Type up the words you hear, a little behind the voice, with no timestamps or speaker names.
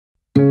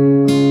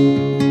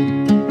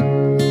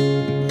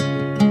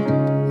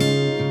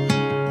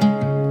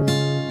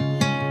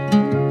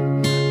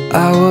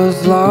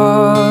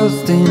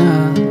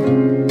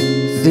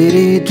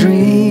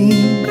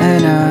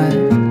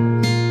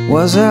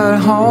was at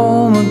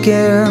home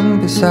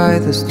again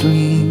beside the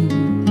stream.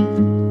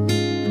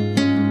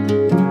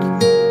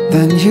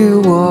 Then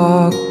you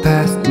walked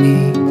past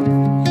me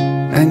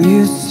and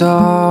you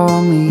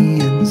saw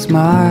me and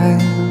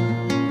smiled.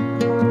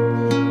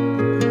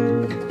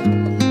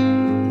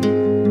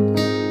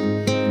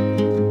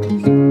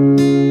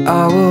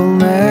 I will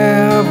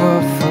never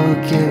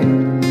forget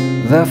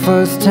the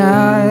first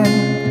time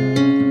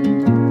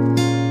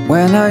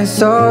when I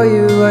saw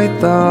you. I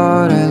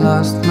thought I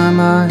lost my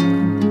mind.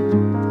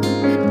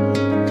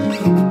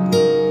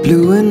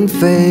 Blue and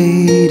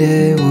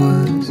faded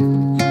was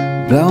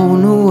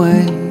blown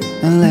away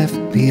and left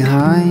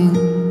behind.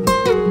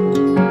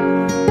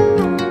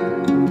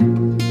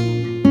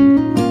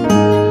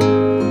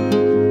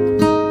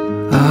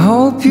 I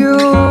hope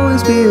you'll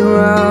always be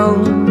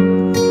around,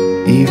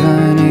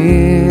 even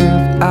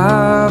if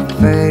I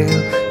fail.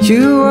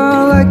 You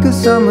are like a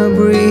summer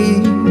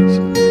breeze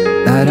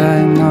that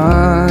I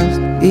must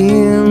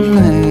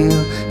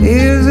inhale.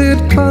 Is it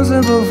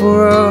possible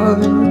for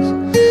us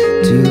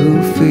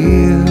to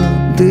feel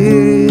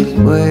this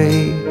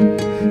way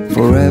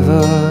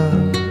forever?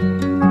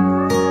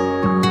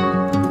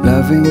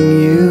 Loving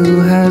you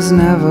has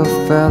never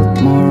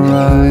felt more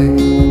right.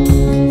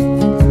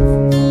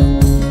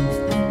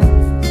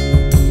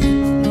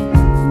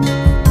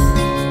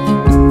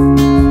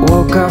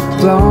 Woke up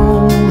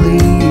lonely,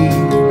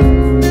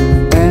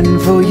 and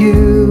for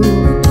you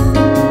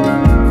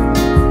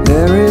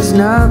there is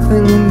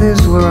nothing in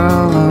this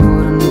world I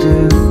wouldn't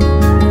do.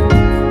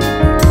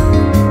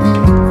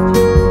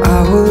 I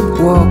would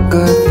walk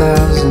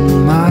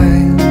 1,000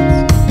 miles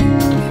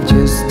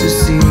just to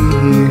see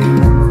you.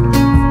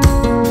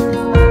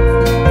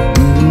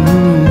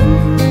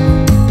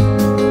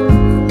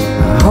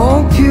 I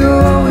hope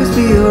you'll always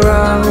be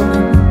around,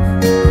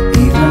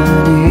 even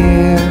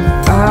if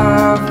I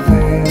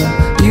fail.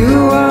 You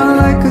are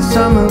like a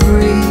summer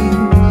breeze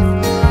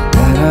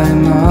that I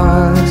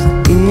must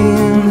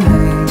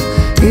inhale.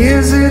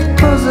 Is it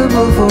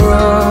possible for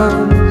us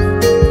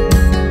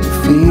to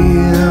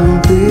feel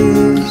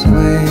this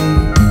way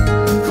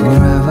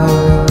forever?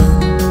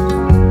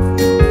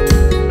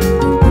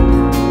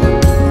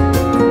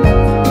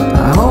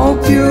 I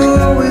hope you'll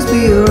always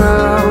be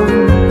around,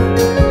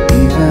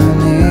 even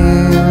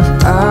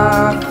if I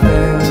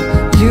fail.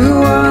 You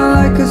are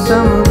like a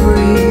summer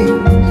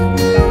breeze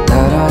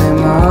that I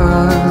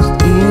must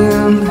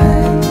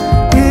inhale.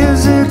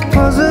 Is it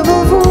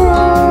possible for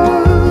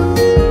us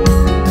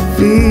to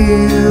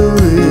feel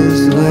this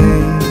way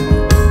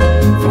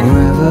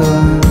forever?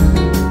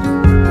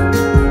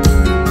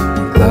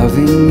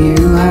 Loving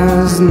you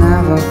has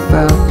never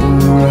felt